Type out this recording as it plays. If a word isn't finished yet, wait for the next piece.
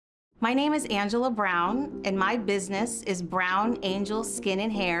My name is Angela Brown, and my business is Brown Angel Skin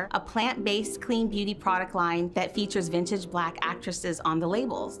and Hair, a plant-based clean beauty product line that features vintage Black actresses on the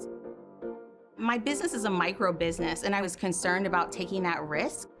labels. My business is a micro business, and I was concerned about taking that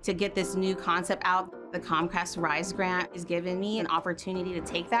risk to get this new concept out. The Comcast Rise grant has given me an opportunity to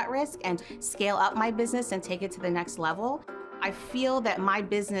take that risk and scale up my business and take it to the next level. I feel that my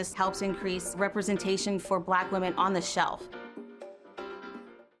business helps increase representation for Black women on the shelf.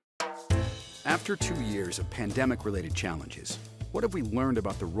 After 2 years of pandemic-related challenges, what have we learned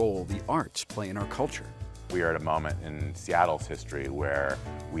about the role the arts play in our culture? We are at a moment in Seattle's history where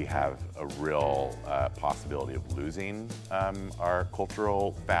we have a real possibility of losing our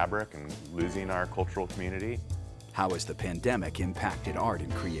cultural fabric and losing our cultural community. How has the pandemic impacted art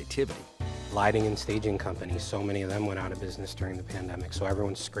and creativity? Lighting and staging companies, so many of them went out of business during the pandemic, so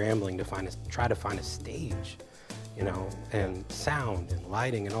everyone's scrambling to try to find a stage, you know, and sound and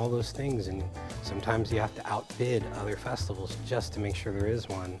lighting and all those things, and sometimes you have to outbid other festivals just to make sure there is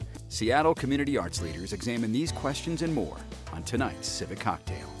one. Seattle community arts leaders examine these questions and more on tonight's Civic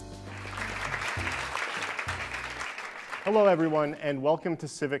Cocktail. Hello everyone, and welcome to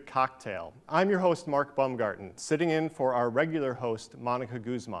Civic Cocktail. I'm your host, Mark Baumgarten, sitting in for our regular host, Monica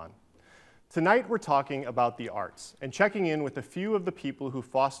Guzman. Tonight we're talking about the arts and checking in with a few of the people who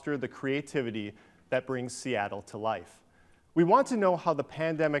foster the creativity that brings Seattle to life. We want to know how the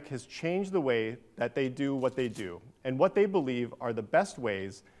pandemic has changed the way that they do what they do and what they believe are the best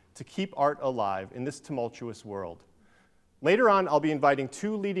ways to keep art alive in this tumultuous world. Later on, I'll be inviting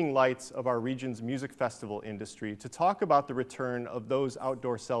two leading lights of our region's music festival industry to talk about the return of those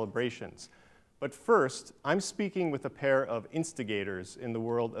outdoor celebrations. But first, I'm speaking with a pair of instigators in the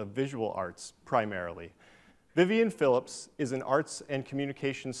world of visual arts primarily. Vivian Phillips is an arts and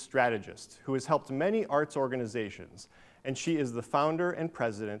communications strategist who has helped many arts organizations, and she is the founder and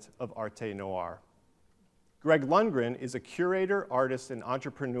president of Arte Noir. Greg Lundgren is a curator, artist, and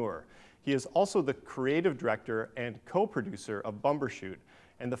entrepreneur. He is also the creative director and co-producer of Bumbershoot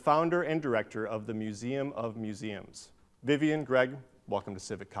and the founder and director of the Museum of Museums. Vivian, Greg, welcome to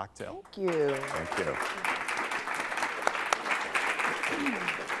Civic Cocktail. Thank you. Thank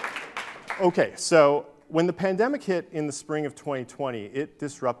you. Okay, so when the pandemic hit in the spring of 2020, it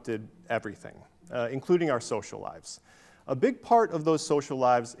disrupted everything, including our social lives. A big part of those social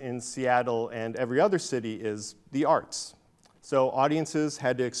lives in Seattle and every other city is the arts. So audiences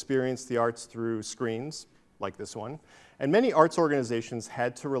had to experience the arts through screens, like this one, and many arts organizations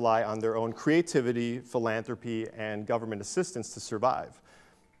had to rely on their own creativity, philanthropy, and government assistance to survive.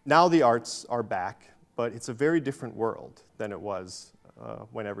 Now the arts are back, but it's a very different world than it was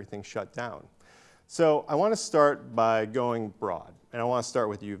when everything shut down. So I want to start by going broad, and I want to start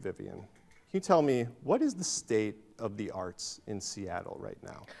with you, Vivian. Can you tell me, what is the state of the arts in Seattle right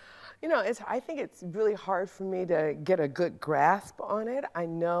now? You know, I think it's really hard for me to get a good grasp on it. I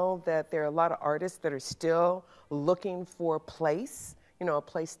know that there are a lot of artists that are still looking for a place, you know, a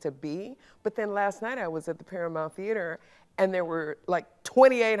place to be. But then last night I was at the Paramount Theater and there were like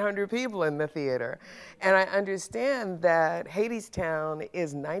 2,800 people in the theater. And I understand that Hadestown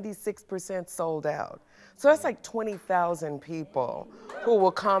is 96% sold out. So that's like 20,000 people who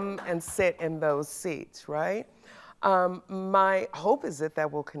will come and sit in those seats, right? My hope is that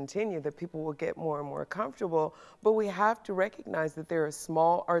that will continue, that people will get more and more comfortable, but we have to recognize that there are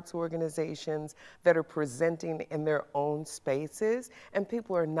small arts organizations that are presenting in their own spaces, and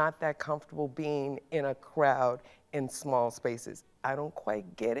people are not that comfortable being in a crowd in small spaces. I don't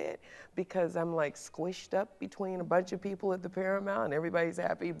quite get it because I'm like squished up between a bunch of people at the Paramount and everybody's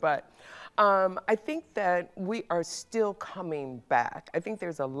happy, but I think that we are still coming back. I think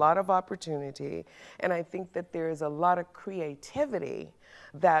there's a lot of opportunity, and I think that there's a lot of creativity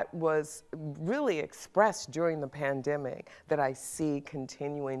that was really expressed during the pandemic that I see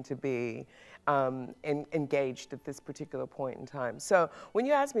continuing to be engaged at this particular point in time. So when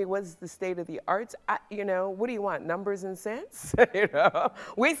you ask me what's the state of the arts, you know, what do you want, numbers and cents? You know,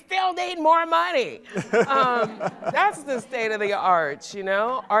 we still need more money. That's the state of the arts, you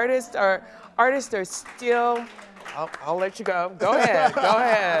know. Artists are still, I'll let you go. Go ahead, go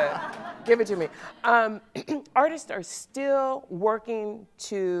ahead. Give it to me. Artists are still working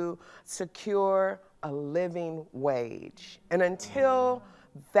to secure a living wage. And until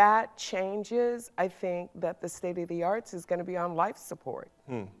that changes, I think that the state of the arts is going to be on life support.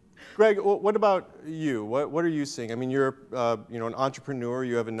 Greg, what about you? What are you seeing? I mean, you're you know, an entrepreneur.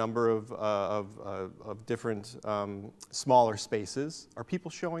 You have a number of different smaller spaces. Are people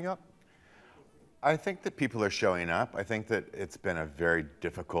showing up? I think that people are showing up. I think that it's been a very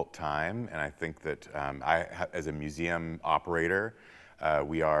difficult time, and I think that as a museum operator,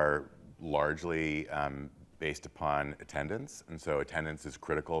 we are largely based upon attendance, and so attendance is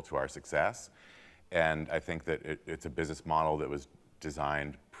critical to our success. And I think that it's a business model that was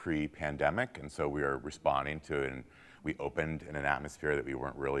designed pre-pandemic, and so we are responding to it, and we opened in an atmosphere that we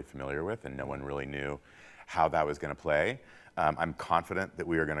weren't really familiar with, and no one really knew how that was going to play. I'm confident that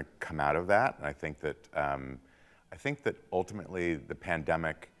we are going to come out of that, and I think that ultimately the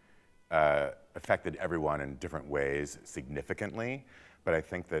pandemic affected everyone in different ways significantly. But I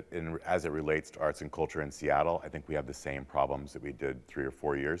think that as it relates to arts and culture in Seattle, I think we have the same problems that we did 3 or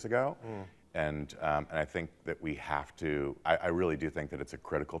 4 years ago. And I think that we have to, I really do think that it's a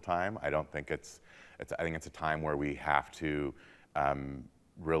critical time. I don't think I think it's a time where we have to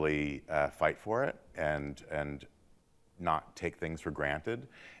really fight for it and not take things for granted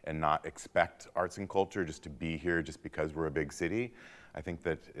and not expect arts and culture just to be here just because we're a big city. I think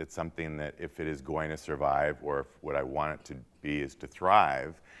that it's something that if it is going to survive, or if what I want it to be is to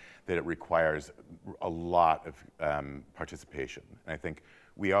thrive, that it requires a lot of participation. And I think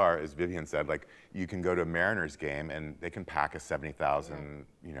we are, as Vivian said, like, you can go to a Mariners game and they can pack a 70,000,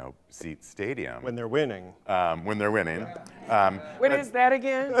 seat stadium. When they're winning. When they're winning. When is that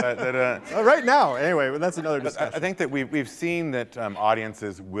again? Right now, anyway, that's another discussion. I think that we've seen that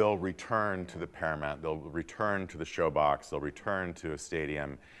audiences will return to the Paramount, they'll return to the Showbox, they'll return to a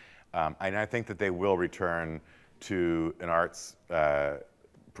stadium, and I think that they will return to an arts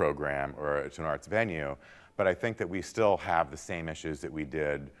program or to an arts venue. But I think that we still have the same issues that we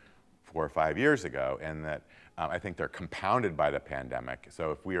did 4 or 5 years ago, and that I think they're compounded by the pandemic.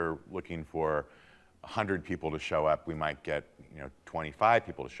 So if we are looking for 100 people to show up, we might get 25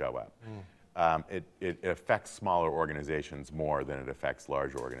 people to show up. It affects smaller organizations more than it affects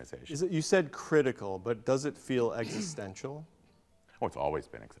larger organizations. You said critical, but does it feel existential? Oh, it's always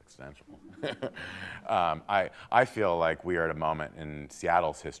been existential. I feel like we are at a moment in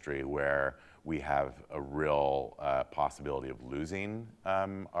Seattle's history where we have a real possibility of losing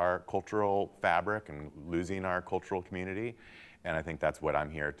our cultural fabric and losing our cultural community. And I think that's what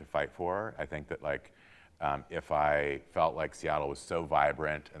I'm here to fight for. I think that if I felt like Seattle was so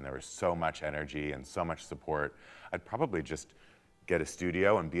vibrant and there was so much energy and so much support, I'd probably just get a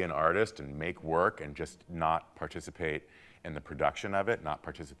studio and be an artist and make work and just not participate in the production of it, not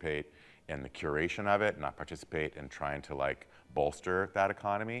participate in the curation of it, not participate in trying to bolster that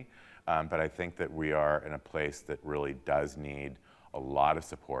economy. But I think that we are in a place that really does need a lot of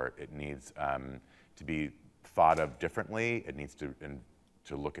support. It needs to be thought of differently. It needs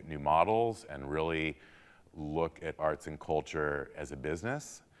to look at new models and really look at arts and culture as a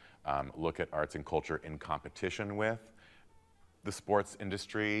business, look at arts and culture in competition with the sports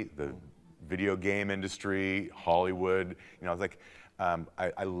industry, the video game industry, Hollywood.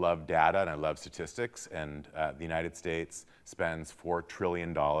 I love data and I love statistics, and the United States spends $4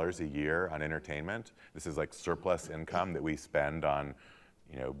 trillion a year on entertainment. This is like surplus income that we spend on,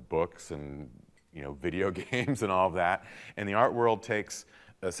 books and, video games and all of that. And the art world takes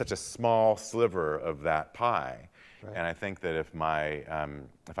such a small sliver of that pie. Right. And I think that if I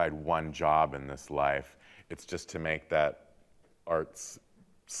had one job in this life, it's just to make that arts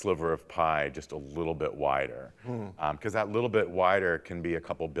sliver of pie just a little bit wider, because that little bit wider can be a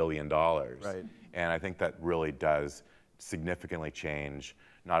couple $2 billion. Right. And I think that really does significantly change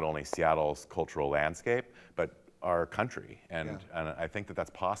not only Seattle's cultural landscape, but our country. And I think that that's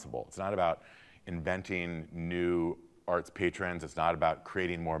possible. It's not about inventing new arts patrons. It's not about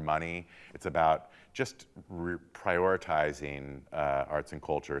creating more money. It's about just prioritizing arts and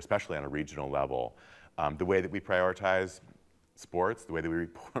culture, especially on a regional level. The way that we prioritize sports, the way that we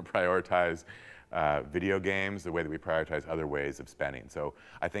prioritize video games, the way that we prioritize other ways of spending. So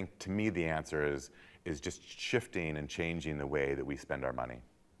I think, to me, the answer is just shifting and changing the way that we spend our money.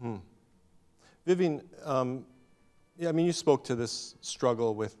 Vivian, you spoke to this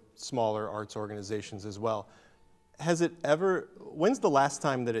struggle with smaller arts organizations as well. When's the last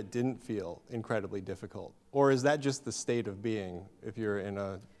time that it didn't feel incredibly difficult? Or is that just the state of being if you're in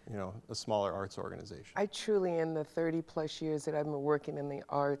a smaller arts organization? I truly, in the 30+ years that I've been working in the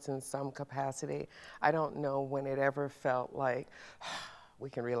arts in some capacity, I don't know when it ever felt like we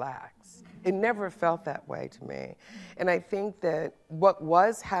can relax. It never felt that way to me. And I think that what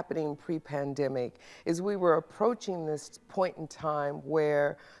was happening pre-pandemic is we were approaching this point in time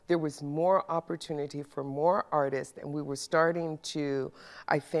where there was more opportunity for more artists, and we were starting to,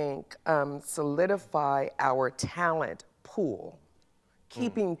 I think, solidify our talent pool,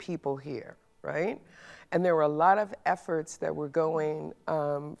 keeping people here, right? And there were a lot of efforts that were going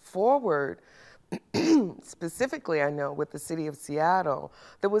forward specifically I know with the city of Seattle,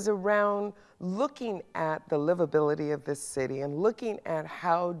 that was around looking at the livability of this city and looking at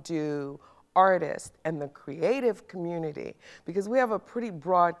how do artists and the creative community, because we have a pretty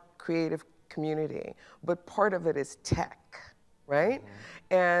broad creative community, but part of it is tech, right?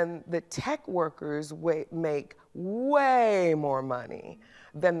 Mm-hmm. And the tech workers make way more money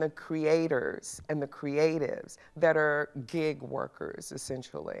than the creators and the creatives that are gig workers,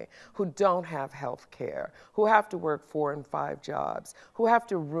 essentially, who don't have health care, who have to work 4 and 5 jobs, who have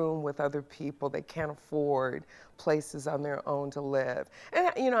to room with other people that can't afford places on their own to live.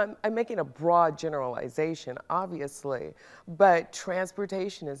 And, you know, I'm making a broad generalization, obviously, but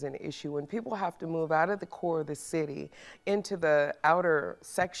transportation is an issue. When people have to move out of the core of the city into the outer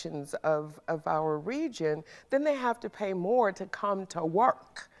sections of our region, then they have to pay more to come to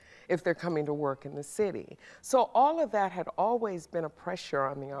work if they're coming to work in the city. So all of that had always been a pressure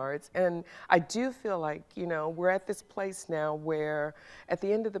on the arts. And I do feel like, you know, we're at this place now where at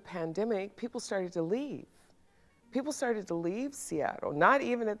the end of the pandemic, people started to leave. People started to leave Seattle, not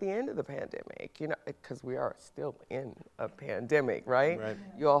even at the end of the pandemic, you know, because we are still in a pandemic, right? Right.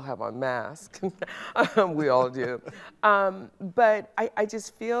 You all have on masks. We all do. But I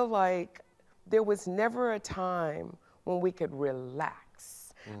just feel like there was never a time when we could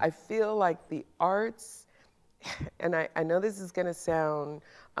relax. I feel like the arts, and I know this is gonna sound,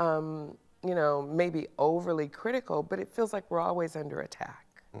 you know, maybe overly critical, but it feels like we're always under attack.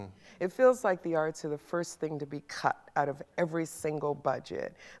 It feels like the arts are the first thing to be cut out of every single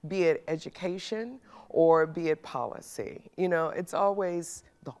budget, be it education or be it policy. You know, it's always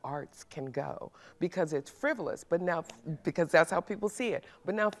the arts can go because it's frivolous, but now, because that's how people see it.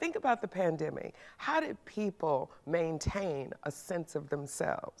 But now think about the pandemic. How did people maintain a sense of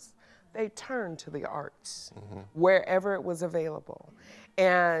themselves? They turned to the arts wherever it was available.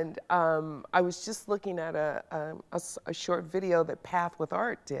 And I was just looking at a short video that Path with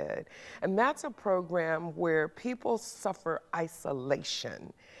Art did. And that's a program where people suffer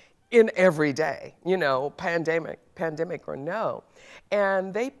isolation in every day, you know, pandemic or no.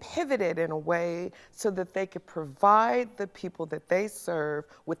 And they pivoted in a way so that they could provide the people that they serve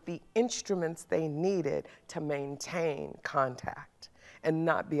with the instruments they needed to maintain contact and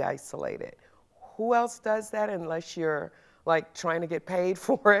not be isolated. Who else does that unless you're like trying to get paid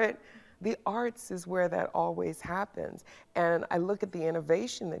for it? The arts is where that always happens. And I look at the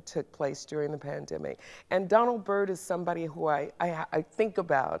innovation that took place during the pandemic. And Donald Byrd is somebody who I think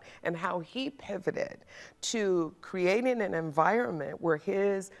about and how he pivoted to creating an environment where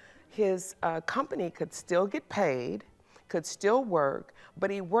his company could still get paid, could still work, but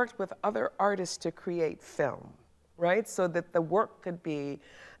he worked with other artists to create film, right? So that the work could be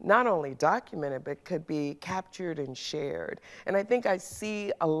not only documented, but could be captured and shared. And I think I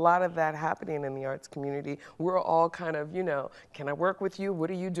see a lot of that happening in the arts community. We're all kind of, you know, can I work with you? What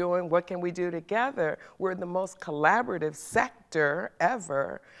are you doing? What can we do together? We're the most collaborative sector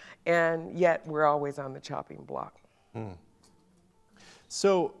ever, and yet we're always on the chopping block.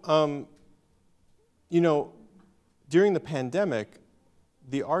 So, you know, during the pandemic,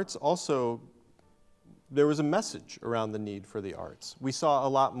 the arts also, there was a message around the need for the arts. We saw a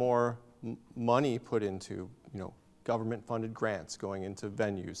lot more money put into, you know, government-funded grants going into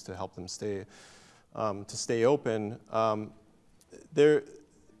venues to help them stay open. I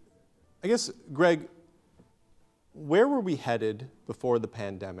guess, Greg, where were we headed before the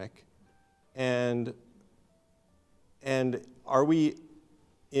pandemic, and are we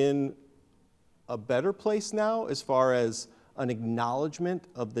in a better place now as far as an acknowledgement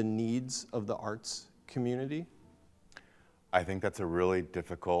of the needs of the arts community? I think that's a really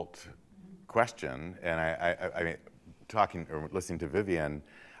difficult question, and I mean, talking or listening to Vivian,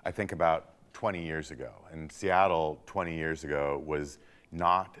 I think about 20 years ago, and Seattle 20 years ago was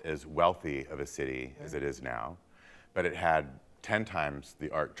not as wealthy of a city as it is now, but it had 10 times the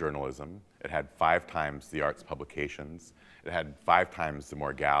art journalism, it had 5 times the arts publications, it had 5 times the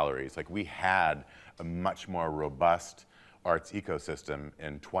more galleries. Like, we had a much more robust arts ecosystem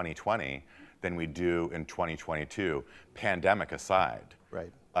in 2020 than we do in 2022, pandemic aside.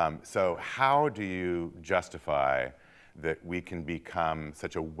 Right. So how do you justify that we can become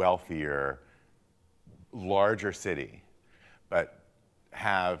such a wealthier, larger city, but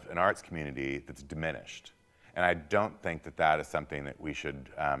have an arts community that's diminished? And I don't think that that is something that we should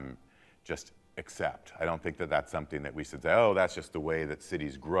just accept. I don't think that that's something that we should say, oh, that's just the way that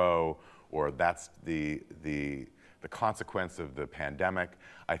cities grow, or that's the consequence of the pandemic.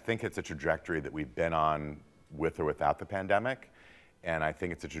 I think it's a trajectory that we've been on with or without the pandemic. And I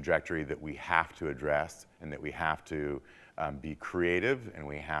think it's a trajectory that we have to address, and that we have to be creative, and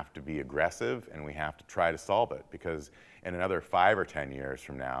we have to be aggressive, and we have to try to solve it. Because in another 5 or 10 years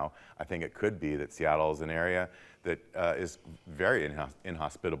from now, I think it could be that Seattle is an area that is very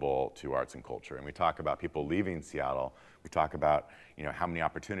inhospitable to arts and culture. And we talk about people leaving Seattle. We talk about, you know, how many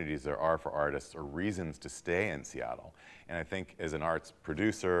opportunities there are for artists or reasons to stay in Seattle. And I think as an arts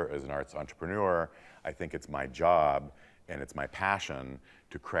producer, as an arts entrepreneur, I think it's my job and it's my passion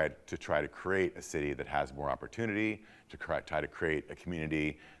to try to create a city that has more opportunity, to try to create a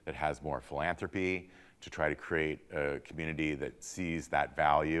community that has more philanthropy, to try to create a community that sees that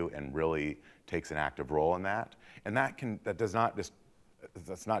value and really takes an active role in that. And that's not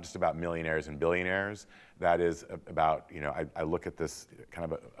just about millionaires and billionaires. That is about, you know, I look at this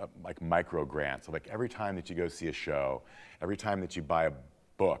kind of like micro grants. So like every time that you go see a show, every time that you buy a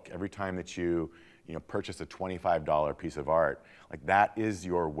book, every time that you purchase a $25 piece of art, like that is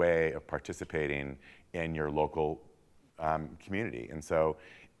your way of participating in your local community. And so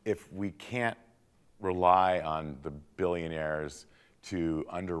if we can't rely on the billionaires to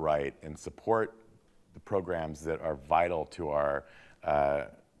underwrite and support the programs that are vital to our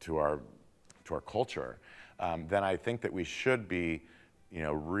culture, then I think that we should be, you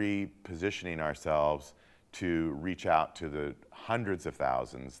know, repositioning ourselves to reach out to the hundreds of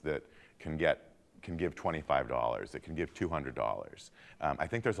thousands that can give $25, that can give $200. I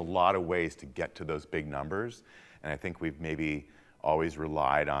think there's a lot of ways to get to those big numbers, and I think we've maybe always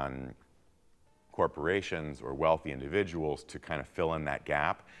relied on corporations or wealthy individuals to kind of fill in that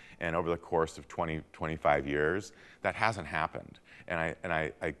gap. And over the course of 20, 25 years, that hasn't happened. And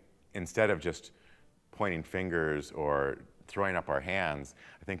I instead of just pointing fingers or throwing up our hands,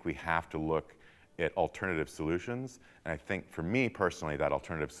 I think we have to look at alternative solutions. And I think for me personally, that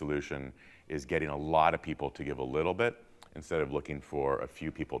alternative solution is getting a lot of people to give a little bit instead of looking for a few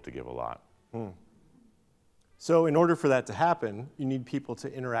people to give a lot. So in order for that to happen, you need people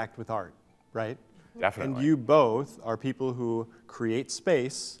to interact with art, right? Definitely. And you both are people who create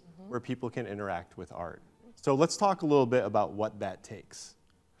space where people can interact with art. So let's talk a little bit about what that takes.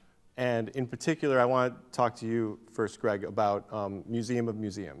 And in particular, I want to talk to you first, Greg, about Museum of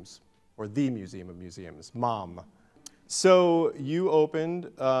Museums, or the Museum of Museums, MOM. So you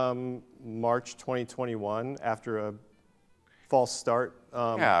opened March 2021 after a false start.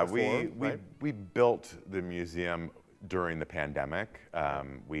 Yeah, right? we built the museum during the pandemic.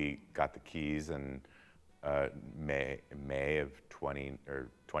 We got the keys in May of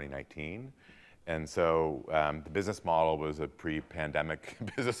 2019. And so the business model was a pre-pandemic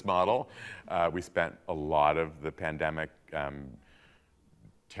business model. We spent a lot of the pandemic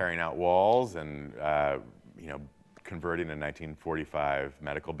tearing out walls and converting a 1945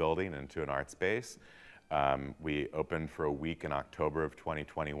 medical building into an art space. We opened for a week in October of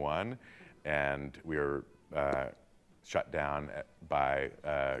 2021, and we were shut down by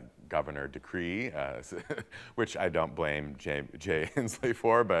governor decree, which I don't blame Jay Inslee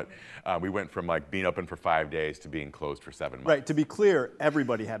for, but we went from like being open for 5 days to being closed for 7 months. Right, to be clear,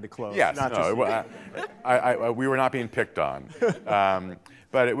 everybody had to close. Yes, not just we were not being picked on.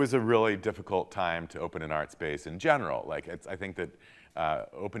 But it was a really difficult time to open an art space in general. Like I think that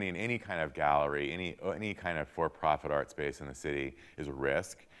opening any kind of gallery, any kind of for-profit art space in the city is a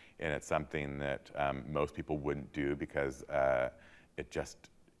risk, and it's something that most people wouldn't do because it just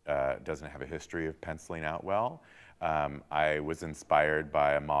doesn't have a history of penciling out well. I was inspired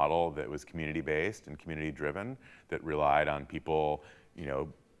by a model that was community-based and community-driven, that relied on people,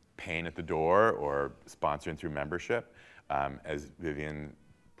 paying at the door or sponsoring through membership. As Vivian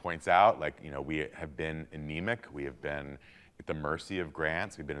points out, we have been anemic. We have been at the mercy of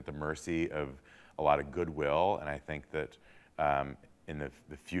grants. We've been at the mercy of a lot of goodwill, and I think that in the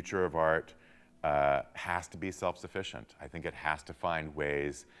future of art has to be self-sufficient. I think it has to find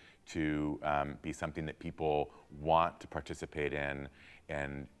ways to be something that people want to participate in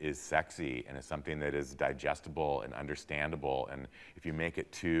and is sexy and is something that is digestible and understandable. And if you make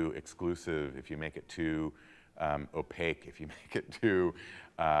it too exclusive, if you make it too opaque, if you make it too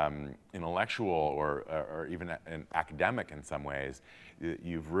intellectual or even academic in some ways,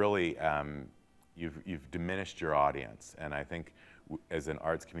 you've really you've diminished your audience. And I think as an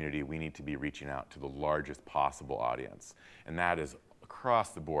arts community, we need to be reaching out to the largest possible audience. And that is across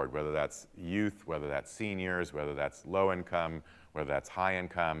the board, whether that's youth, whether that's seniors, whether that's low income, whether that's high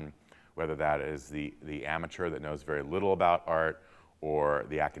income, whether that is the amateur that knows very little about art or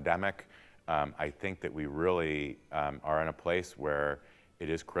the academic. I think that we really are in a place where it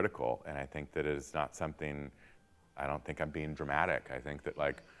is critical, and I think that it is not something, I don't think I'm being dramatic. I think that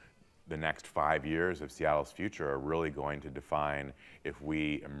the next 5 years of Seattle's future are really going to define if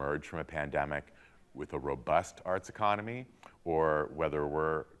we emerge from a pandemic with a robust arts economy or whether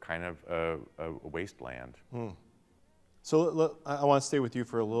we're kind of a wasteland. So I want to stay with you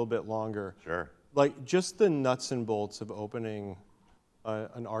for a little bit longer. Sure. Like just the nuts and bolts of opening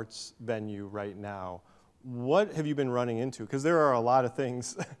an arts venue right now, what have you been running into? Because there are a lot of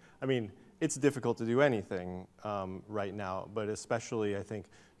things. I mean, it's difficult to do anything right now, but especially I think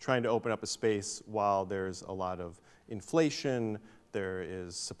trying to open up a space while there's a lot of inflation, there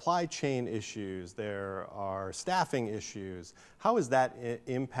is supply chain issues, there are staffing issues. How has that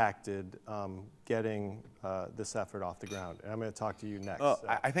impacted getting this effort off the ground? And I'm going to talk to you next. Well,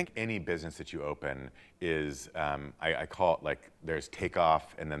 I think any business that you open is, I call it like there's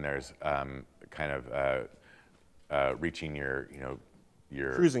takeoff and then there's kind of reaching your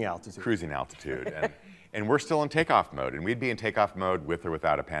cruising altitude. Cruising altitude. And we're still in takeoff mode, and we'd be in takeoff mode with or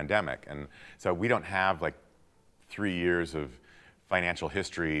without a pandemic. And so we don't have like 3 years of financial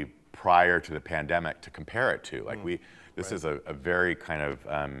history prior to the pandemic to compare it to. Like this is a very kind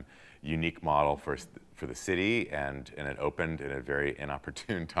of unique model for the city, and it opened in a very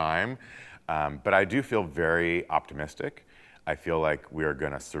inopportune time. But I do feel very optimistic. I feel like we are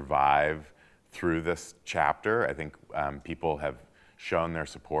going to survive through this chapter. I think people have shown their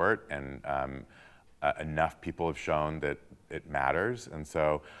support, and enough people have shown that it matters. And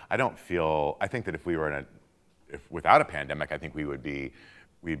so I think that if we were without a pandemic, I think we'd be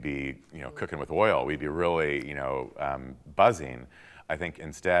cooking with oil. We'd be really buzzing. I think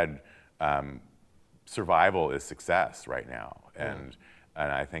instead survival is success right now, and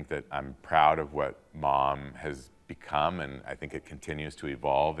I think that I'm proud of what Mom has become, and I think it continues to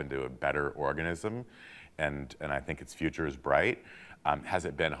evolve into a better organism, and I think its future is bright. Has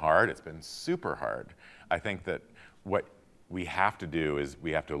it been hard? It's been super hard. I think that what we have to do is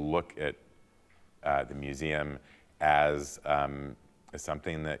we have to look at the museum as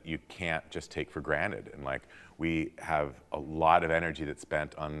something that you can't just take for granted. And like, we have a lot of energy that's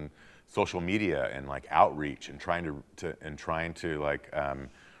spent on social media and like outreach and trying to like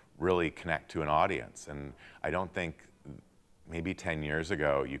really connect to an audience. And I don't think maybe 10 years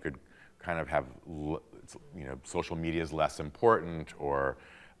ago you could kind of have social media is less important, or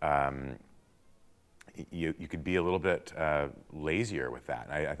you could be a little bit lazier with that.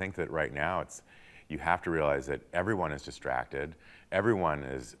 I think that right now you have to realize that everyone is distracted. Everyone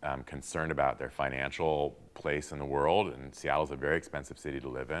is concerned about their financial place in the world, and Seattle's a very expensive city to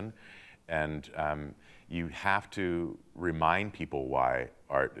live in. And you have to remind people why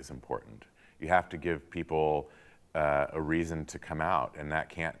art is important. You have to give people a reason to come out, and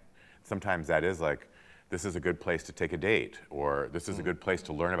sometimes that is like, this is a good place to take a date, or this is a good place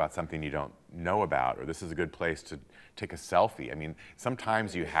to learn about something you don't know about, or this is a good place to take a selfie. I mean,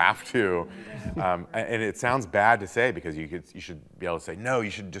 sometimes you have to, and it sounds bad to say because you should be able to say, no, you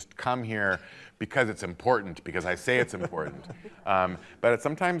should just come here because it's important, because I say it's important. But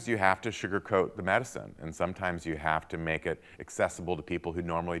sometimes you have to sugarcoat the medicine, and sometimes you have to make it accessible to people who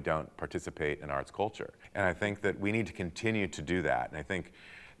normally don't participate in arts culture. And I think that we need to continue to do that. And I think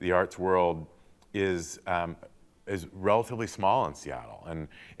the arts world is relatively small in Seattle, and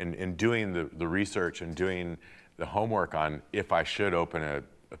in doing the research and doing the homework on if I should open a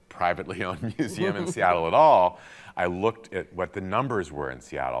privately owned museum in Seattle at all, I looked at what the numbers were in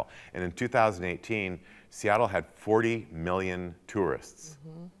Seattle. And in 2018, Seattle had 40 million tourists.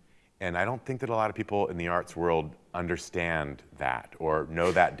 And I don't think that a lot of people in the arts world understand that or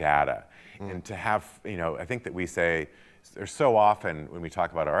know that data. And to have, I think that we say, there's so often when we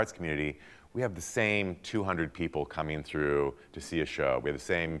talk about our arts community, we have the same 200 people coming through to see a show. We have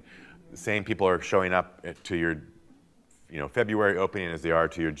the same people are showing up to your February opening as they are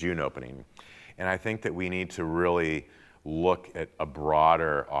to your June opening. And I think that we need to really look at a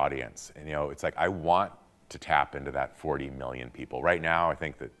broader audience. And it's like, I want to tap into that 40 million people. Right now, I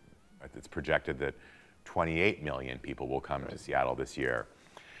think that it's projected that 28 million people will come to Seattle this year.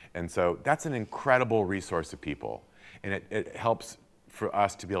 And so that's an incredible resource of people. And it helps for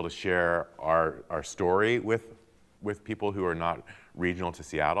us to be able to share our story with people who are not regional to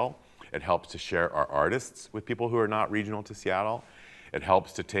Seattle. It helps to share our artists with people who are not regional to Seattle. It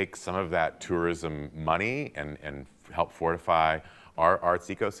helps to take some of that tourism money and help fortify our arts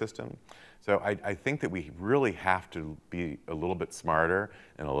ecosystem. So I think that we really have to be a little bit smarter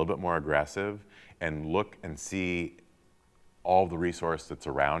and a little bit more aggressive and look and see all the resource that's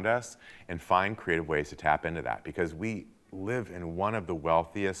around us and find creative ways to tap into that, because we live in one of the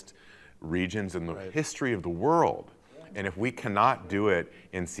wealthiest regions in the history of the world. And if we cannot do it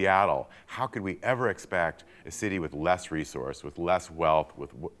in Seattle, how could we ever expect a city with less resource, with less wealth,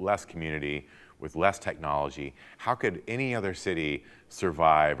 with less community, with less technology, how could any other city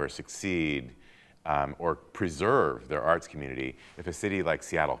survive or succeed or preserve their arts community if a city like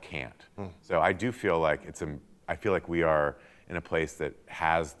Seattle can't? So I do feel like I feel like we are in a place that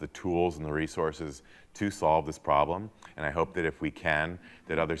has the tools and the resources to solve this problem. And I hope that if we can,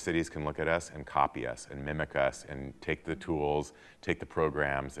 that other cities can look at us and copy us and mimic us and take the tools, take the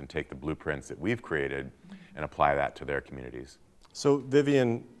programs, and take the blueprints that we've created and apply that to their communities. So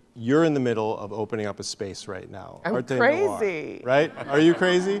Vivian, you're in the middle of opening up a space right now. I'm Arte crazy. Noir, right? Are you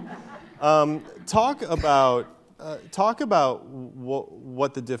crazy? Talk about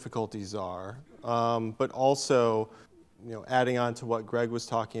what the difficulties are, but also, adding on to what Greg was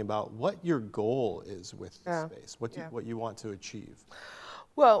talking about, what your goal is with the space, what you want to achieve.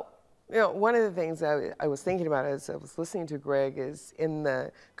 Well, one of the things I was thinking about as I was listening to Greg is in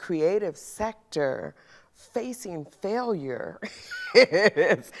the creative sector, facing failure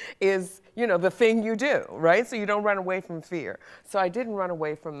is the thing you do, right? So you don't run away from fear. So I didn't run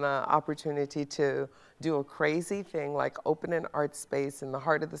away from the opportunity to do a crazy thing like open an art space in the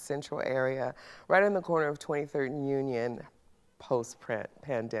heart of the central area, right on the corner of 23rd and Union,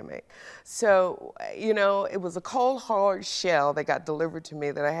 post-pandemic. So, it was a cold, hard shell that got delivered to me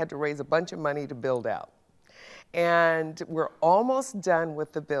that I had to raise a bunch of money to build out. And we're almost done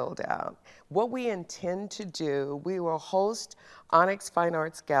with the build out. What we intend to do, we will host Onyx Fine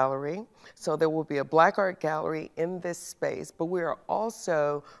Arts Gallery. So there will be a Black art gallery in this space, but we are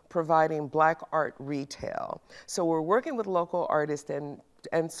also providing Black art retail. So we're working with local artists and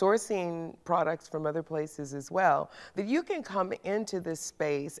sourcing products from other places as well, that you can come into this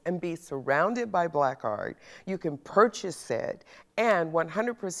space and be surrounded by Black art. You can purchase it, and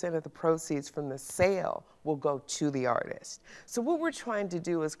 100% of the proceeds from the sale will go to the artist. So what we're trying to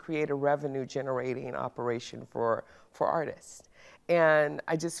do is create a revenue generating operation for artists. And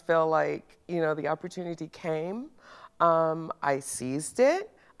I just feel like, the opportunity came. I seized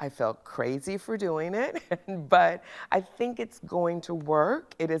it. I felt crazy for doing it, but I think it's going to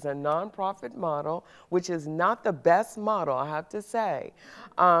work. It is a nonprofit model, which is not the best model, I have to say,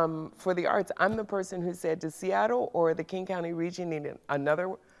 for the arts. I'm the person who said, does Seattle or the King County region need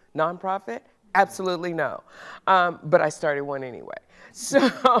another nonprofit? Absolutely no, but I started one anyway.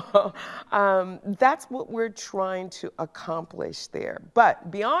 So that's what we're trying to accomplish there.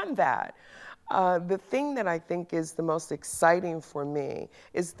 But beyond that, the thing that I think is the most exciting for me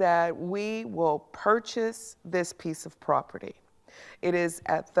is that we will purchase this piece of property. It is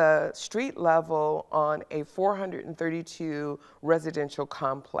at the street level on a 432 residential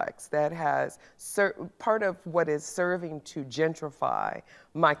complex that has part of what is serving to gentrify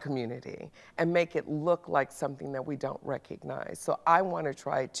my community and make it look like something that we don't recognize. So I want to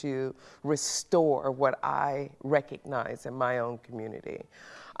try to restore what I recognize in my own community.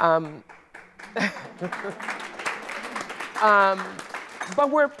 But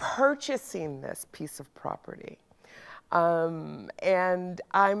we're purchasing this piece of property. And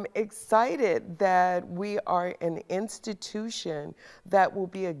I'm excited that we are an institution that will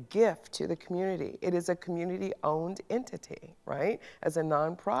be a gift to the community. It is a community-owned entity, right? As a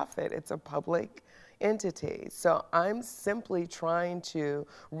nonprofit, it's a public entity. So I'm simply trying to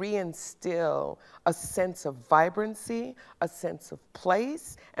reinstill a sense of vibrancy, a sense of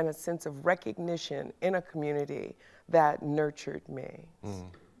place, and a sense of recognition in a community that nurtured me.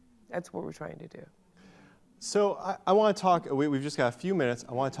 That's what we're trying to do. So I want to talk, we've just got a few minutes,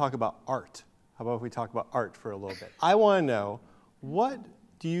 I want to talk about art. How about if we talk about art for a little bit? I want to know, what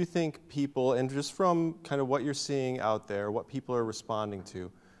do you think people, and just from kind of what you're seeing out there, what people are responding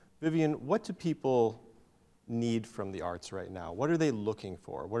to, Vivian, what do people need from the arts right now? What are they looking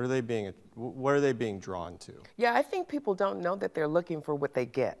for? What are they being drawn to? Yeah, I think people don't know that they're looking for what they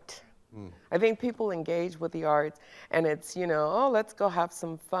get. I think people engage with the arts and it's, oh, let's go have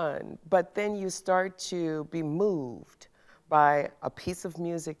some fun. But then you start to be moved by a piece of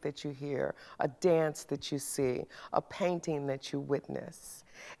music that you hear, a dance that you see, a painting that you witness.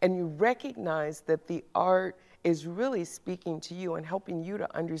 And you recognize that the art is really speaking to you and helping you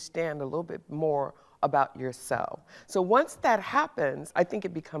to understand a little bit more about yourself. So once that happens, I think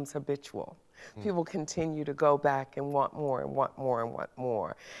it becomes habitual. People continue to go back and want more and want more and want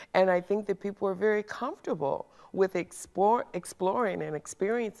more. And I think that people are very comfortable with exploring and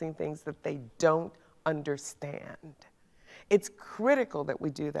experiencing things that they don't understand. It's critical that we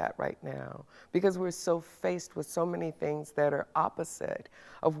do that right now because we're so faced with so many things that are opposite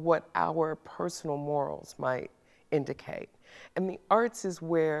of what our personal morals might indicate. And the arts is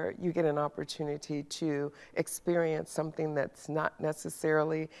where you get an opportunity to experience something that's not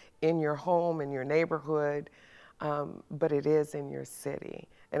necessarily in your home, in your neighborhood, but it is in your city.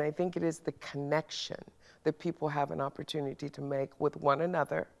 And I think it is the connection that people have an opportunity to make with one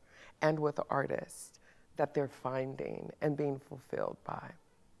another and with artists that they're finding and being fulfilled by.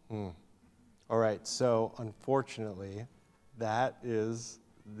 All right, so unfortunately, that is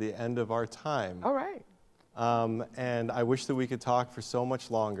the end of our time. All right. And I wish that we could talk for so much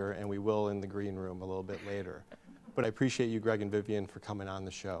longer, and we will in the green room a little bit later. But I appreciate you, Greg and Vivian, for coming on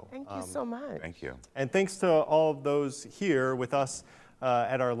the show. Thank you so much. Thank you. And thanks to all of those here with us in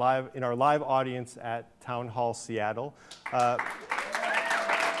our live audience at Town Hall Seattle.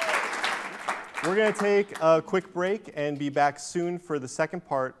 We're going to take a quick break and be back soon for the second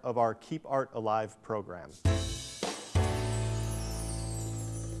part of our Keep Art Alive program.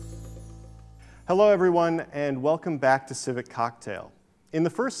 Hello, everyone, and welcome back to Civic Cocktail. In the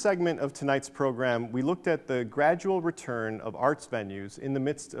first segment of tonight's program, we looked at the gradual return of arts venues in the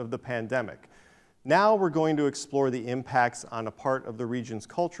midst of the pandemic. Now we're going to explore the impacts on a part of the region's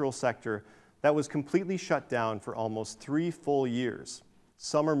cultural sector that was completely shut down for almost 3 full years: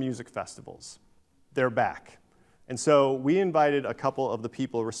 summer music festivals. They're back. And so we invited a couple of the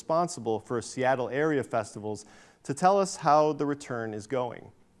people responsible for Seattle area festivals to tell us how the return is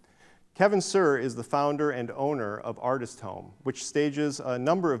going. Kevin Sir is the founder and owner of Artist Home, which stages a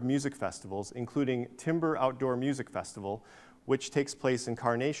number of music festivals, including Timber Outdoor Music Festival, which takes place in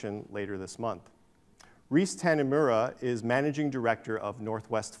Carnation later this month. Reese Tanimura is managing director of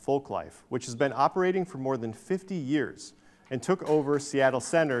Northwest Folklife, which has been operating for more than 50 years and took over Seattle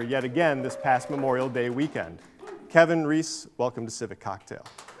Center yet again this past Memorial Day weekend. Kevin, Reese, welcome to Civic Cocktail.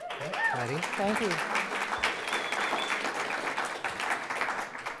 Ready? Thank you.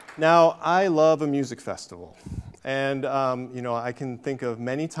 Now, I love a music festival. And, you know, I can think of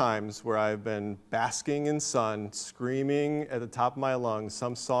many times where I've been basking in sun, screaming at the top of my lungs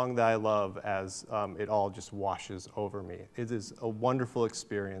some song that I love as it all just washes over me. It is a wonderful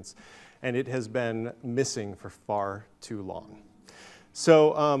experience, and it has been missing for far too long.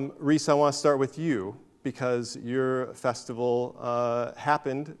 So, Reese, I want to start with you, because your festival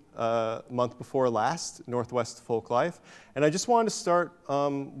happened month before last, Northwest Folklife. And I just wanted to start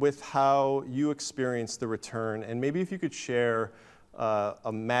with how you experienced the return, and maybe if you could share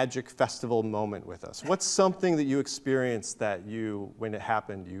a magic festival moment with us. What's something that you experienced that you, when it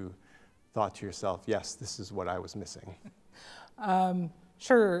happened, you thought to yourself, yes, this is what I was missing?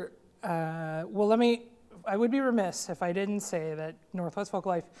 Sure. Well, I would be remiss if I didn't say that Northwest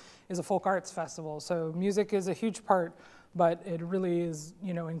Folklife is a folk arts festival. So music is a huge part, but it really is,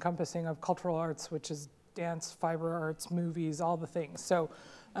 you know, encompassing of cultural arts, which is dance, fiber arts, movies, all the things. So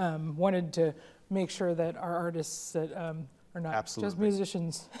wanted to make sure that our artists that are not Absolutely. Just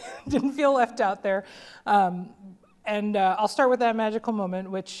musicians didn't feel left out there. And I'll start with that magical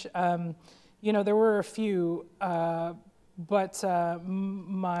moment, which, you know, there were a few, but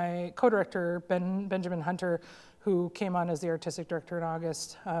my co-director, Benjamin Hunter, who came on as the artistic director in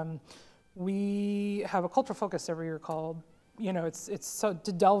August, we have a cultural focus every year called, you know, it's so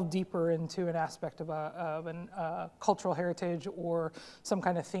to delve deeper into an aspect of a cultural heritage or some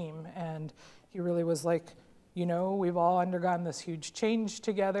kind of theme. And he really was like, you know, we've all undergone this huge change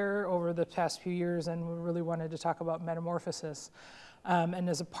together over the past few years, and we really wanted to talk about metamorphosis. And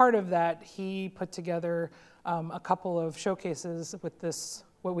as a part of that, he put together a couple of showcases with this,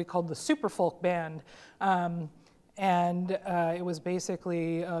 what we called the Super Folk Band. And it was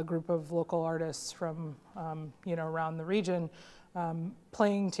basically a group of local artists from, you know, around the region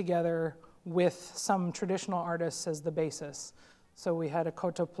playing together with some traditional artists as the basis. So we had a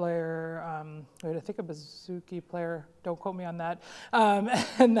koto player, we had, I think, a bouzouki player, don't quote me on that,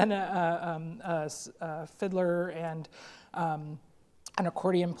 and then a fiddler and an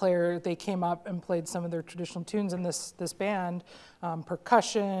accordion player. They came up and played some of their traditional tunes in this band.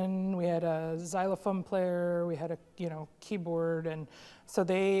 Percussion, we had a xylophone player, we had a, you know, keyboard, and so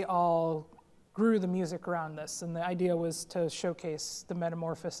they all grew the music around this. And the idea was to showcase the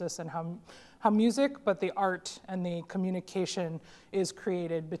metamorphosis and how music, but the art and the communication is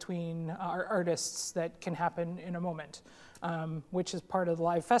created between our artists that can happen in a moment. Which is part of the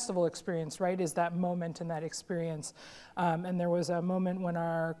live festival experience, right, is that moment and that experience. And there was a moment when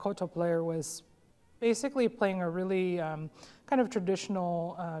our koto player was basically playing a really kind of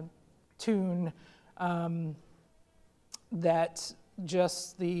traditional tune that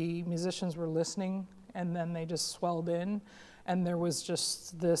just the musicians were listening, and then they just swelled in, and there was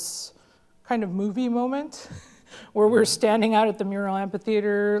just this kind of movie moment where we were standing out at the Mural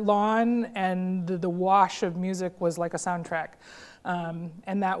Amphitheater lawn, and the wash of music was like a soundtrack.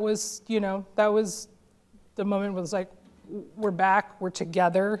 And that was, that was the moment was like, we're back, we're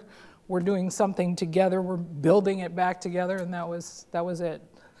together, we're doing something together, we're building it back together, and that was it.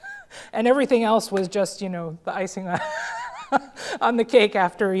 And everything else was just, the icing on the cake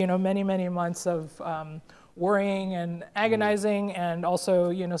after, many, many months of worrying and agonizing, and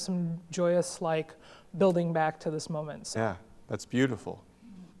also, some joyous, like, building back to this moment. So. Yeah, that's beautiful.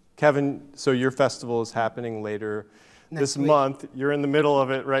 Kevin, so your festival is happening later this month. You're in the middle of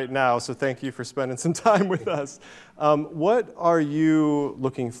it right now, so thank you for spending some time with us. What are you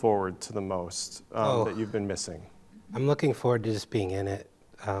looking forward to the most that you've been missing? I'm looking forward to just being in it.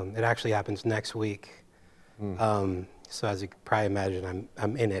 It actually happens next week. So as you can probably imagine,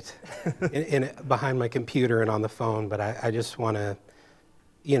 I'm in it, in it behind my computer and on the phone, but I just want to,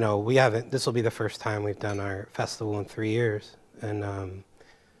 this will be the first time we've done our festival in 3 years. And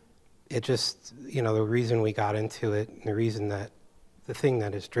it just, the reason we got into it, and the thing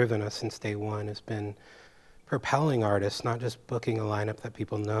that has driven us since day one has been propelling artists, not just booking a lineup that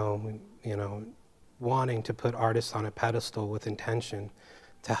people know, wanting to put artists on a pedestal with intention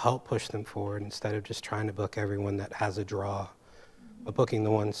to help push them forward instead of just trying to book everyone that has a draw, but booking the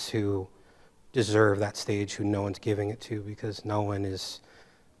ones who deserve that stage, who no one's giving it to because no one is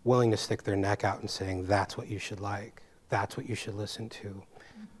willing to stick their neck out and saying, that's what you should like, that's what you should listen to.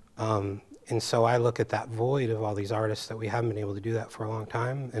 And so I look at that void of all these artists that we haven't been able to do that for a long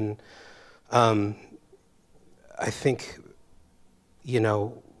time. And I think,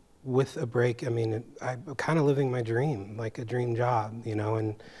 with a break, I'm kind of living my dream, like a dream job,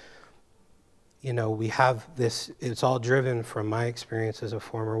 and, we have this, it's all driven from my experience as a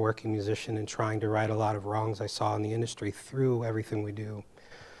former working musician and trying to right a lot of wrongs I saw in the industry through everything we do.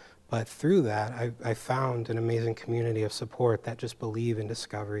 But through that, I found an amazing community of support that just believe in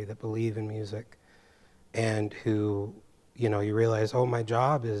discovery, that believe in music, and who, you realize, oh, my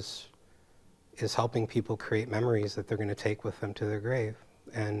job is helping people create memories that they're going to take with them to their grave.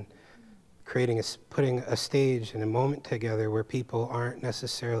 And putting a stage and a moment together where people aren't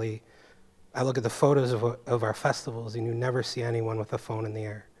necessarily, I look at the photos of our festivals and you never see anyone with a phone in the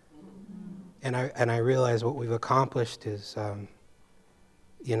air. And I realize what we've accomplished is, a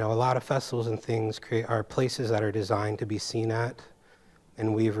lot of festivals and things are places that are designed to be seen at,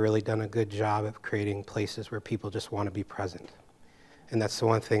 and we've really done a good job of creating places where people just want to be present. And that's the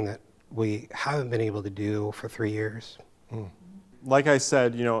one thing that we haven't been able to do for 3 years. Like I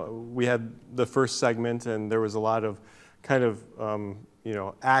said, we had the first segment, and there was a lot of kind of,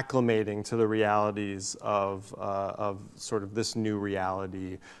 acclimating to the realities of sort of this new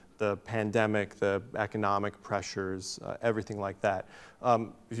reality, the pandemic, the economic pressures, everything like that.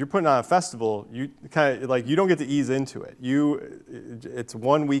 If you're putting on a festival, you kind of you don't get to ease into it. It's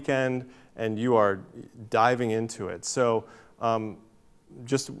one weekend, and you are diving into it. So.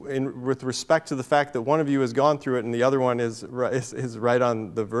 With respect to the fact that one of you has gone through it and the other one is right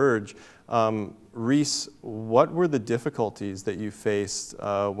on the verge, Reese, what were the difficulties that you faced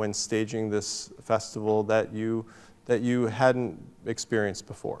when staging this festival that you hadn't experienced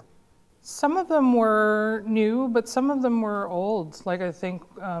before? Some of them were new, but some of them were old. Like I think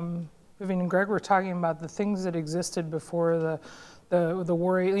Vivian and Greg were talking about the things that existed before the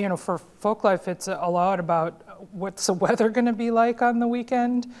worry, for Folklife, it's a lot about what's the weather going to be like on the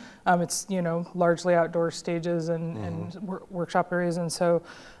weekend. It's, largely outdoor stages and workshop areas. And so,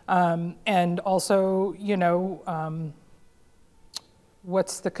 and also,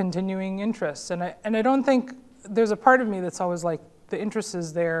 what's the continuing interest? And I don't think, there's a part of me that's always like, the interest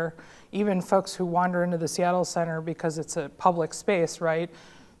is there, even folks who wander into the Seattle Center because it's a public space, right?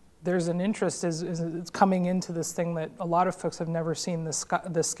 There's an interest is coming into this thing that a lot of folks have never seen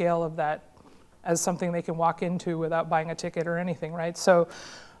the scale of that as something they can walk into without buying a ticket or anything, right? So,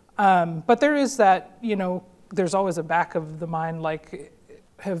 but there is that, there's always a back of the mind, like,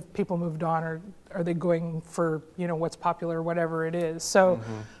 have people moved on, or are they going for, what's popular, or whatever it is. So,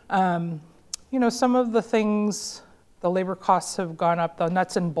 some of the things, the labor costs have gone up, the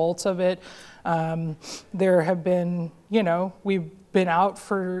nuts and bolts of it. There have been, we've been out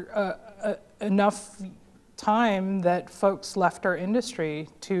for enough time that folks left our industry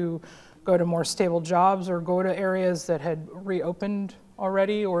to go to more stable jobs or go to areas that had reopened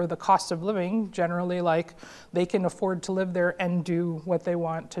already, or the cost of living generally, like they can afford to live there and do what they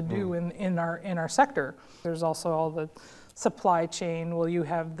want to do in our sector. There's also all the supply chain, will you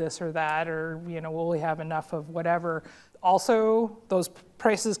have this or that, or will we have enough of whatever. also those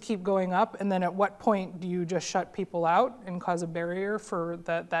prices keep going up, and then at what point do you just shut people out and cause a barrier for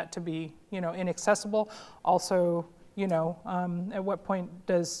that to be, inaccessible? Also, at what point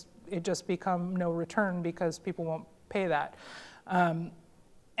does it just become no return because people won't pay that?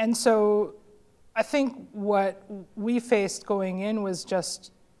 And so I think what we faced going in was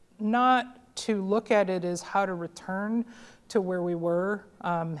just not to look at it as how to return to where we were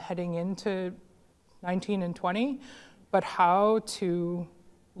heading into 19 and 20, but how to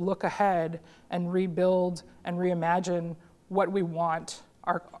look ahead and rebuild and reimagine what we want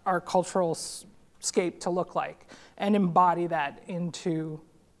our cultural scape to look like, and embody that into,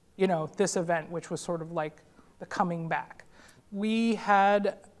 this event, which was sort of like the coming back. We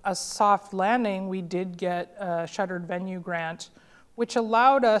had a soft landing. We did get a shuttered venue grant, which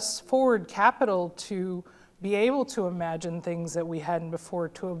allowed us forward capital to be able to imagine things that we hadn't before,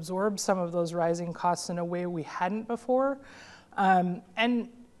 to absorb some of those rising costs in a way we hadn't before. And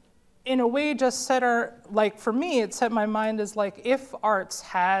in a way just set for me, it set my mind as like, if arts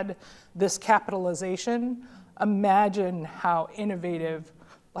had this capitalization, imagine how innovative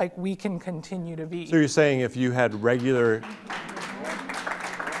we can continue to be. So you're saying if you had regular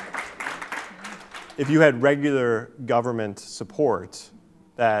government support,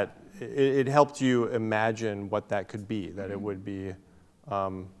 that it helped you imagine what that could be, that it would be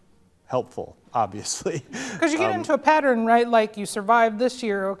helpful, obviously. Because you get into a pattern, right? Like, you survived this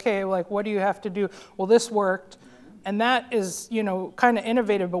year, okay, what do you have to do? Well, this worked, and that is, kind of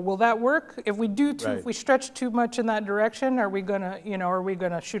innovative, but will that work? If we do if we stretch too much in that direction, are we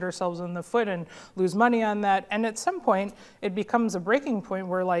gonna shoot ourselves in the foot and lose money on that? And at some point, it becomes a breaking point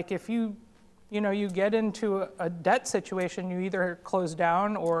where, if you get into a debt situation, you either close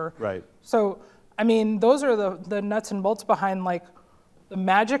down or... Right. So, I mean, those are the nuts and bolts behind, the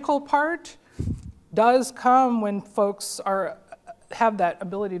magical part does come when folks have that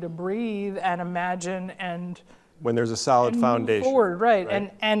ability to breathe and imagine and... When there's a solid foundation. Move forward,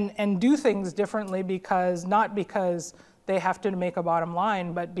 right. And do things differently not because they have to make a bottom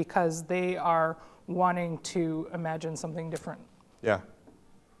line, but because they are wanting to imagine something different. Yeah.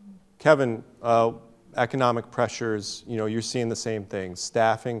 Kevin, economic pressures, you're seeing the same things.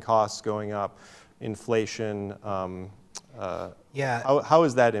 Staffing costs going up, inflation. Yeah. How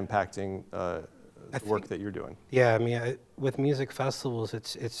is that impacting the work that you're doing? Yeah, I mean, with music festivals,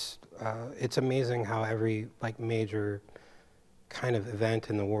 it's amazing how every major kind of event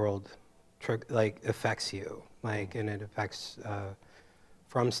in the world affects you, and it affects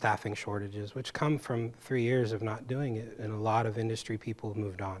from staffing shortages, which come from 3 years of not doing it, and a lot of industry people have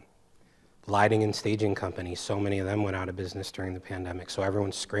moved on. Lighting and staging companies, so many of them went out of business during the pandemic, so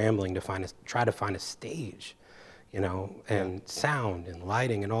everyone's scrambling to try to find a stage, and sound and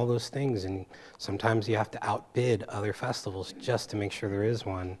lighting and all those things, and sometimes you have to outbid other festivals just to make sure there is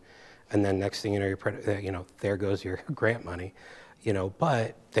one, and then next thing you know, there goes your grant money,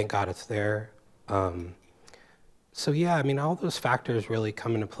 but thank God it's there. So yeah, I mean, all those factors really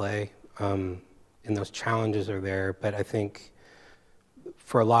come into play, and those challenges are there, but I think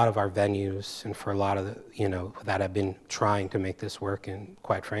for a lot of our venues and for a lot of the, that have been trying to make this work, and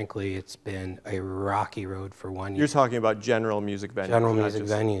quite frankly, it's been a rocky road for 1 year. You're talking about general music venues. General music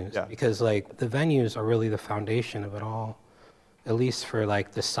venues, yeah. Because the venues are really the foundation of it all, at least for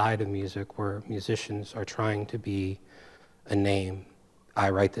the side of music where musicians are trying to be a name. I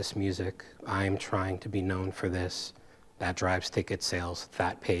write this music, I'm trying to be known for this, that drives ticket sales,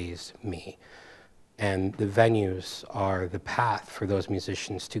 that pays me. And the venues are the path for those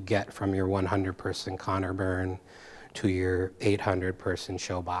musicians to get from your 100-person Connor Byrne to your 800-person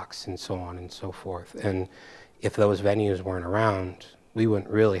Showbox and so on and so forth. And if those venues weren't around, we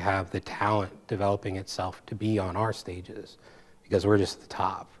wouldn't really have the talent developing itself to be on our stages, because we're just the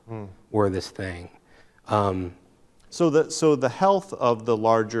top. We're this thing. So the health of the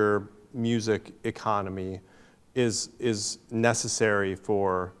larger music economy is necessary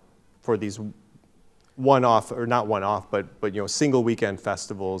for these one-off, or not one-off, but single weekend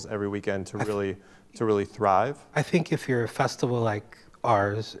festivals every weekend to really thrive? I think if you're a festival like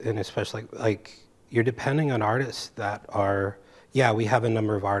ours, and especially you're depending on artists that are, we have a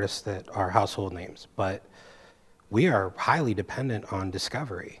number of artists that are household names, but we are highly dependent on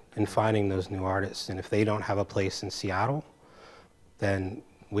discovery and finding those new artists. And if they don't have a place in Seattle, then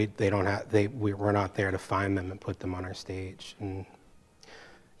we're not there to find them and put them on our stage. And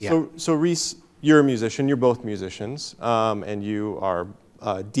So Reese, you're a musician, you're both musicians, and you are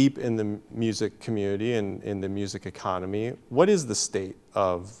deep in the music community and in the music economy. What is the state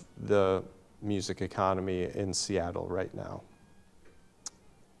of the music economy in Seattle right now?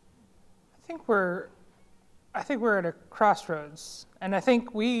 I think we're I think we're at a crossroads, and I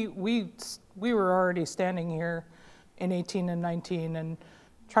think we were already standing here in 18 and 19 and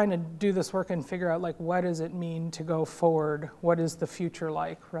trying to do this work and figure out, like, what does it mean to go forward? What is the future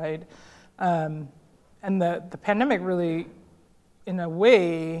like, right? And the pandemic really, in a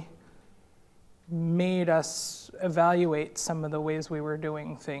way, made us evaluate some of the ways we were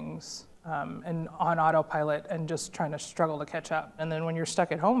doing things and on autopilot and just trying to struggle to catch up. And then when you're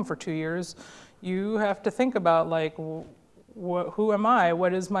stuck at home for 2 years, you have to think about, like, who am I?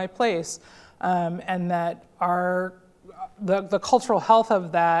 What is my place? And that the cultural health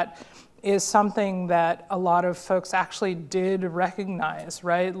of that is something that a lot of folks actually did recognize,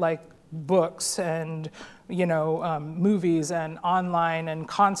 right? Like books and, you know, movies and online and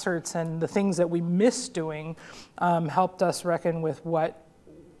concerts and the things that we miss doing helped us reckon with what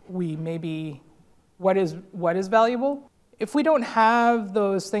is valuable. If we don't have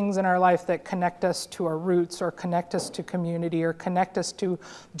those things in our life that connect us to our roots or connect us to community or connect us to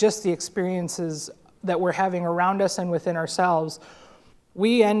just the experiences that we're having around us and within ourselves,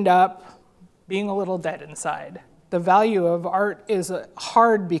 we end up being a little dead inside. The value of art is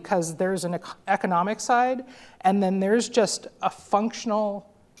hard because there's an economic side, and then there's just a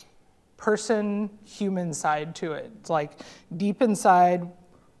functional person, human side to it. It's like deep inside,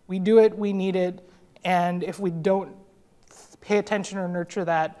 we do it, we need it, and if we don't pay attention or nurture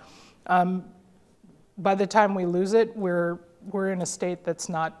that, by the time we lose it, we're in a state that's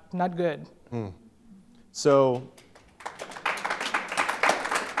not good. So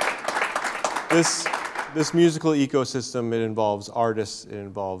this musical ecosystem, it involves artists, it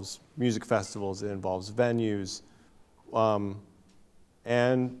involves music festivals, it involves venues,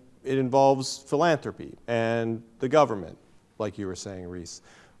 and it involves philanthropy and the government, like you were saying, Reese.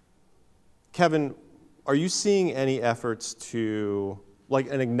 Kevin, are you seeing any efforts to, like,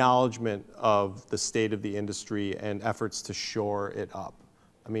 an acknowledgement of the state of the industry and efforts to shore it up?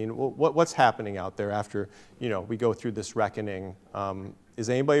 I mean, what's happening out there after, you know, we go through this reckoning? Is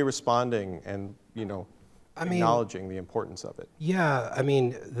anybody responding and, you know, acknowledging the importance of it? Yeah, I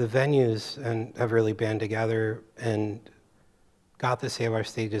mean, the venues have really band together and got the Save Our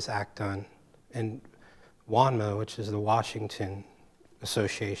Stages Act done. And WANMA, which is the Washington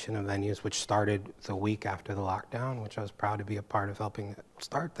Association of Venues, which started the week after the lockdown, which I was proud to be a part of helping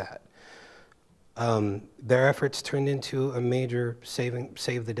start that. Their efforts turned into a major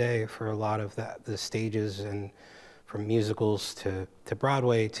save the day for a lot of the stages, and from musicals to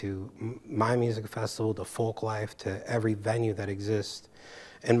Broadway to my music festival to Folklife to every venue that exists.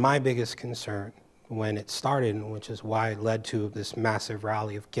 And my biggest concern when it started, which is why it led to this massive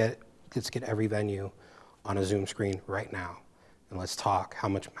rally of let's get every venue on a Zoom screen right now. And let's talk.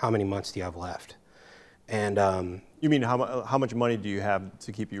 How many months do you have left? And you mean how much money do you have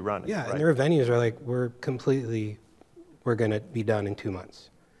to keep you running? Yeah, right? And their venues are like, we're going to be done in 2 months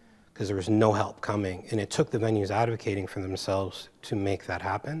because there was no help coming, and it took the venues advocating for themselves to make that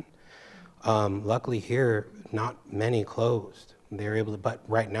happen. Luckily here, not many closed. They're able to, but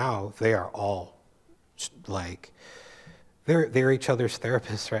right now they are all like. They're each other's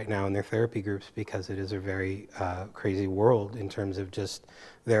therapists right now in their therapy groups because it is a very crazy world in terms of just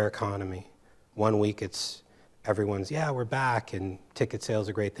their economy. 1 week it's everyone's, yeah, we're back and ticket sales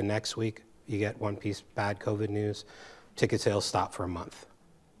are great. The next week you get one piece bad COVID news, ticket sales stop for a month.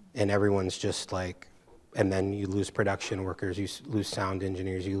 And everyone's just like, and then you lose production workers, you lose sound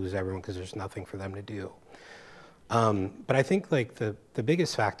engineers, you lose everyone because there's nothing for them to do. But I think like the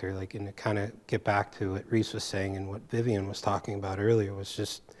biggest factor, like, and to kind of get back to what Reese was saying and what Vivian was talking about earlier, was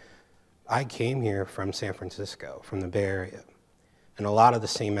just, I came here from San Francisco, from the Bay Area. And a lot of the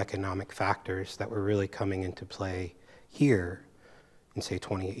same economic factors that were really coming into play here in, say,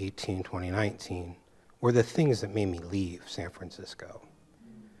 2018, 2019, were the things that made me leave San Francisco.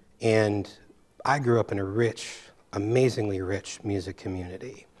 And I grew up in a rich, amazingly rich music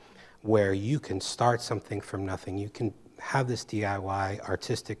community where you can start something from nothing. You can have this DIY,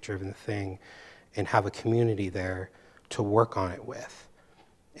 artistic-driven thing and have a community there to work on it with.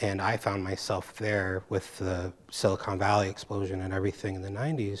 And I found myself there with the Silicon Valley explosion and everything in the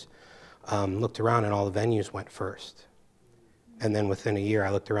 90s, looked around and all the venues went first. And then within a year, I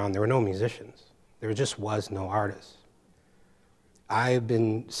looked around, there were no musicians. There just was no artists. I've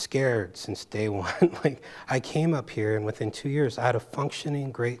been scared since day one. Like, I came up here and within 2 years, I had a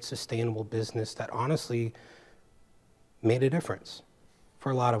functioning, great, sustainable business that honestly made a difference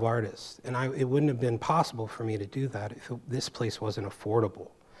for a lot of artists. And it wouldn't have been possible for me to do that if this place wasn't affordable,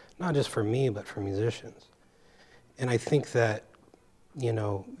 not just for me, but for musicians. And I think that, you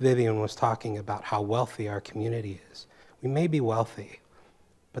know, Vivian was talking about how wealthy our community is. We may be wealthy,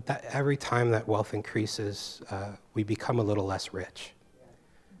 but that every time that wealth increases, we become a little less rich.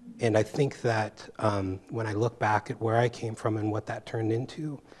 And I think that when I look back at where I came from and what that turned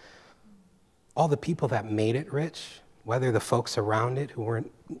into, all the people that made it rich, whether the folks around it who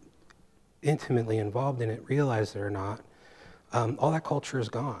weren't intimately involved in it realized it or not, all that culture is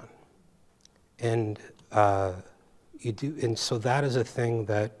gone. And and so that is a thing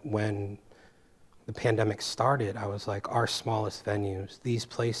that when the pandemic started, I was like, our smallest venues, these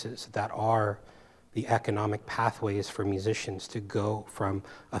places that are the economic pathways for musicians to go from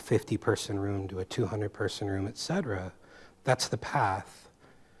a 50-person room to a 200-person room, et cetera, that's the path.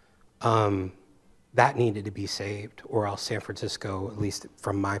 That needed to be saved, or else San Francisco, at least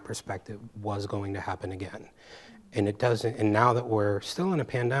from my perspective, was going to happen again. And it doesn't, and now that we're still in a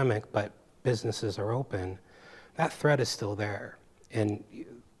pandemic, but businesses are open, that threat is still there. And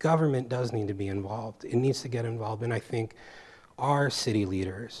government does need to be involved. It needs to get involved, and I think our city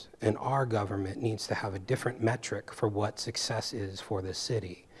leaders and our government needs to have a different metric for what success is for the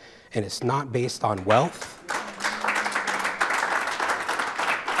city. And it's not based on wealth.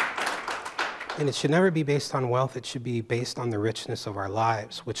 And it should never be based on wealth. It should be based on the richness of our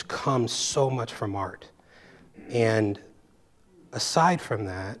lives, which comes so much from art. And aside from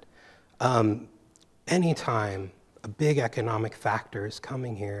that, anytime a big economic factor is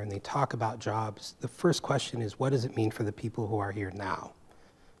coming here and they talk about jobs, the first question is, what does it mean for the people who are here now?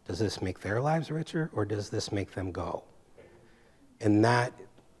 Does this make their lives richer, or does this make them go? And that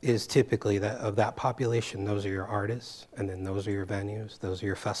is typically, of that population, those are your artists, and then those are your venues, those are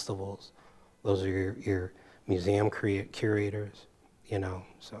your festivals, those are your museum curators, you know,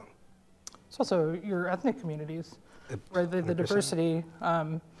 so. It's also your ethnic communities, right? The diversity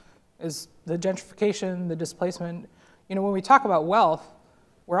is the gentrification, the displacement. You know, when we talk about wealth,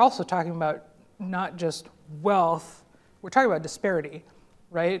 we're also talking about not just wealth, we're talking about disparity,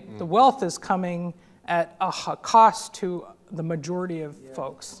 right? The wealth is coming at a cost to the majority of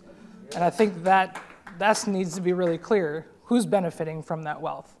folks. And I think that needs to be really clear. Who's benefiting from that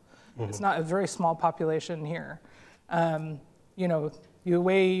wealth? It's not a very small population here. You know, the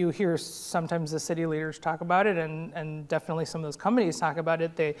way you hear sometimes the city leaders talk about it, and definitely some of those companies talk about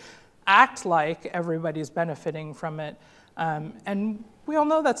it, they act like everybody's benefiting from it. And we all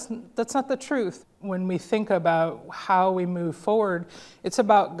know that's not the truth. When we think about how we move forward, it's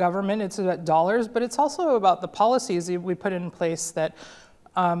about government, it's about dollars, but it's also about the policies that we put in place that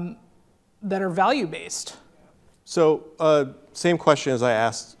are value-based. So same question as I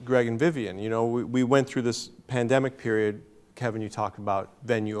asked Greg and Vivian. You know, we went through this pandemic period. Kevin, you talked about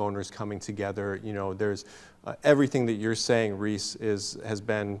venue owners coming together. You know, there's everything that you're saying, Reese, has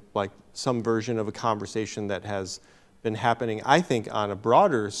been like some version of a conversation that has been happening, I think, on a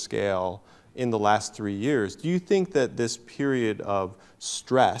broader scale in the last 3 years. Do you think that this period of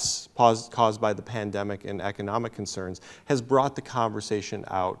stress caused by the pandemic and economic concerns has brought the conversation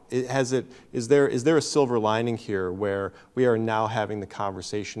out? Is there a silver lining here where we are now having the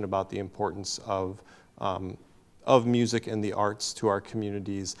conversation about the importance of music and the arts to our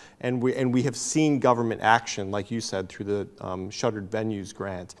communities, and we have seen government action, like you said, through the Shuttered Venues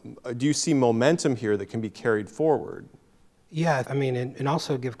grant. Do you see momentum here that can be carried forward? Yeah, I mean, and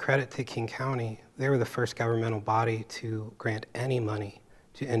also give credit to King County. They were the first governmental body to grant any money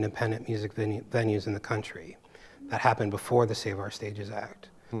to independent music venues in the country. That happened before the Save Our Stages Act.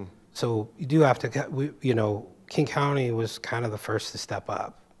 So you do have to, you know, King County was kind of the first to step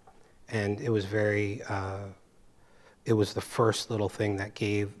up, and it was very, it was the first little thing that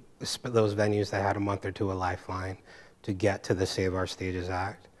gave those venues that had a month or two a lifeline to get to the Save Our Stages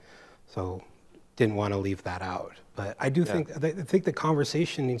Act. So didn't want to leave that out. But I do think the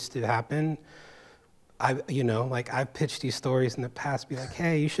conversation needs to happen. You know, like I've pitched these stories in the past, be like,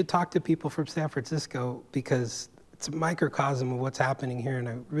 hey, you should talk to people from San Francisco because it's a microcosm of what's happening here, and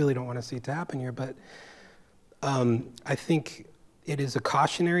I really don't want to see it to happen here. But I think it is a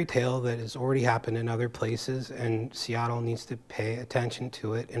cautionary tale that has already happened in other places, and Seattle needs to pay attention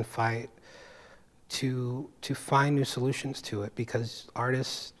to it and fight to find new solutions to it, because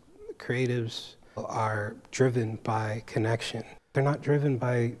artists, creatives are driven by connection. They're not driven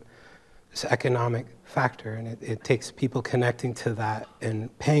by this economic factor, and it takes people connecting to that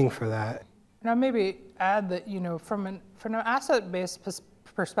and paying for that. And I'll maybe add that, you know, from an asset-based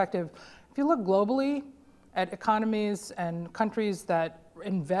perspective, if you look globally at economies and countries that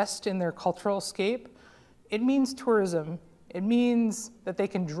invest in their cultural scape, it means tourism. It means that they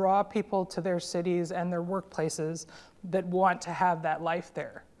can draw people to their cities and their workplaces that want to have that life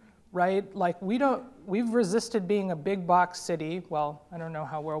there, right? Like we've resisted being a big box city. Well, I don't know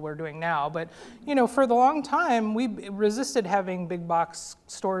how well we're doing now, but you know, for the long time, we resisted having big box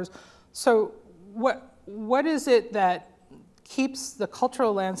stores. So what is it that keeps the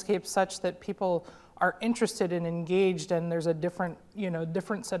cultural landscape such that people are interested and engaged, and there's a different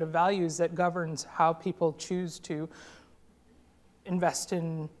set of values that governs how people choose to invest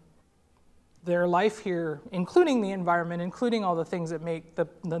in their life here, including the environment, including all the things that make the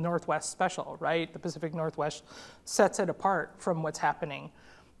Northwest special, right? The Pacific Northwest sets it apart from what's happening.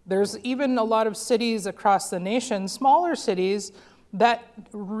 There's even a lot of cities across the nation, smaller cities, that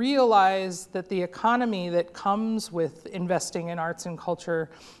realize that the economy that comes with investing in arts and culture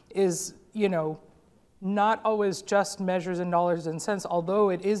is, you know, not always just measures in dollars and cents, although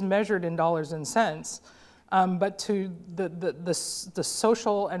it is measured in dollars and cents. But to the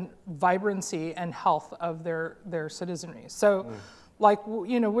social and vibrancy and health of their citizenry. So, like,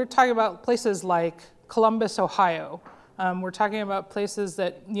 you know, we're talking about places like Columbus, Ohio. We're talking about places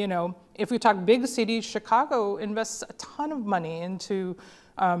that, you know, if we talk big cities, Chicago invests a ton of money into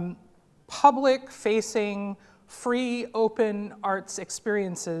public-facing, free, open arts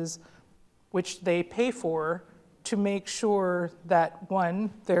experiences, which they pay for to make sure that,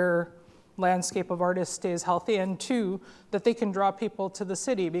 one, their landscape of artists stays healthy, and two, that they can draw people to the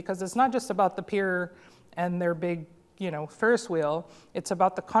city, because it's not just about the pier and their big, you know, Ferris wheel. It's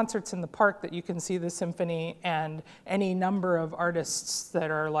about the concerts in the park that you can see the symphony and any number of artists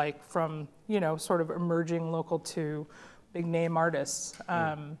that are like from, you know, sort of emerging local to big name artists.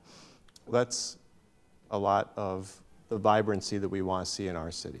 That's a lot of the vibrancy that we want to see in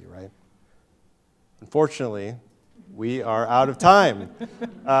our city, right? Unfortunately, we are out of time.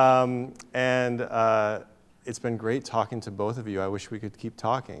 It's been great talking to both of you. I wish we could keep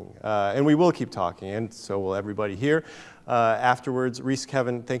talking. And we will keep talking, and so will everybody here. Afterwards, Reese,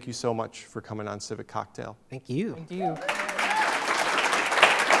 Kevin, thank you so much for coming on Civic Cocktail. Thank you. Thank you.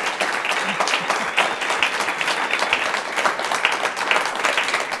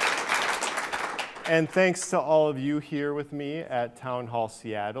 And thanks to all of you here with me at Town Hall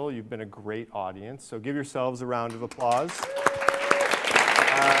Seattle. You've been a great audience, so give yourselves a round of applause.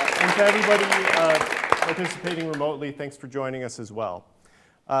 And to everybody participating remotely, thanks for joining us as well.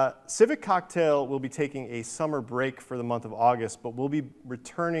 Civic Cocktail will be taking a summer break for the month of August, but we'll be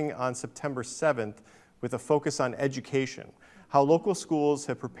returning on September 7th with a focus on education, how local schools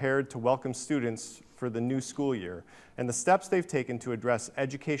have prepared to welcome students for the new school year, and the steps they've taken to address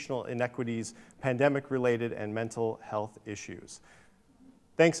educational inequities, pandemic-related, and mental health issues.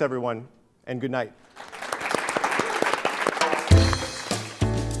 Thanks, everyone, and good night.